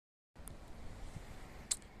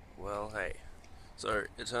Well, hey. So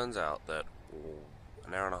it turns out that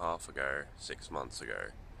an hour and a half ago, 6 months ago,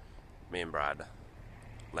 me and Brad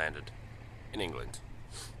landed in England.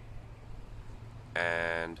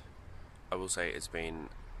 And I will say it's been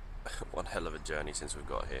one hell of a journey since we've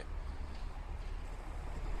got here.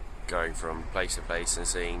 Going from place to place and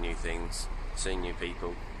seeing new things, seeing new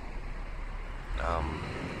people.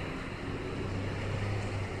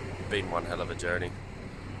 Been one hell of a journey.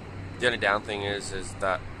 The only down thing is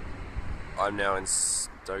that I'm now in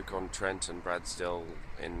Stoke-on-Trent and Brad's still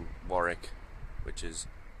in Warwick, which is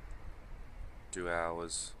 2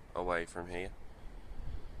 hours away from here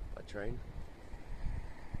by train.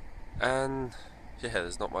 And yeah,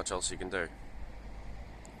 there's not much else you can do.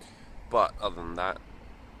 But other than that,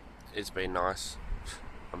 it's been nice.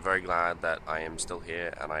 I'm very glad that I am still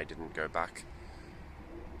here and I didn't go back,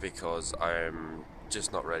 because I'm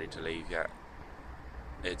just not ready to leave yet.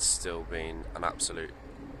 It's still been an absolute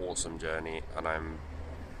awesome journey, and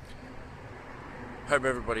hope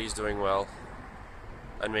everybody's doing well.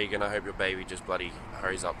 And Megan, I hope your baby just bloody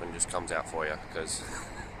hurries up and just comes out for you, because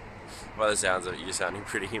by the sounds of it, you're sounding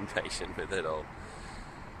pretty impatient with it all.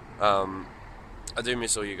 I do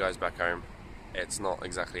miss all you guys back home. It's not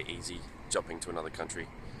exactly easy jumping to another country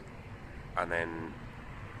and then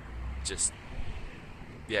just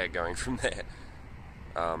going from there.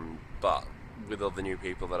 But with all the new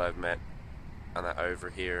people that I've met and that over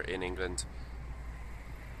here in England,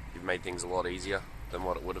 you've made things a lot easier than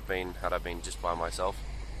what it would have been had I been just by myself.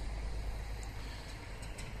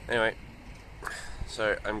 Anyway,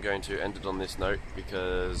 so I'm going to end it on this note,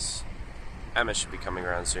 because Emma should be coming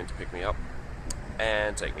around soon to pick me up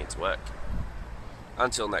and take me to work.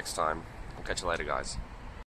 Until next time, I'll catch you later, guys.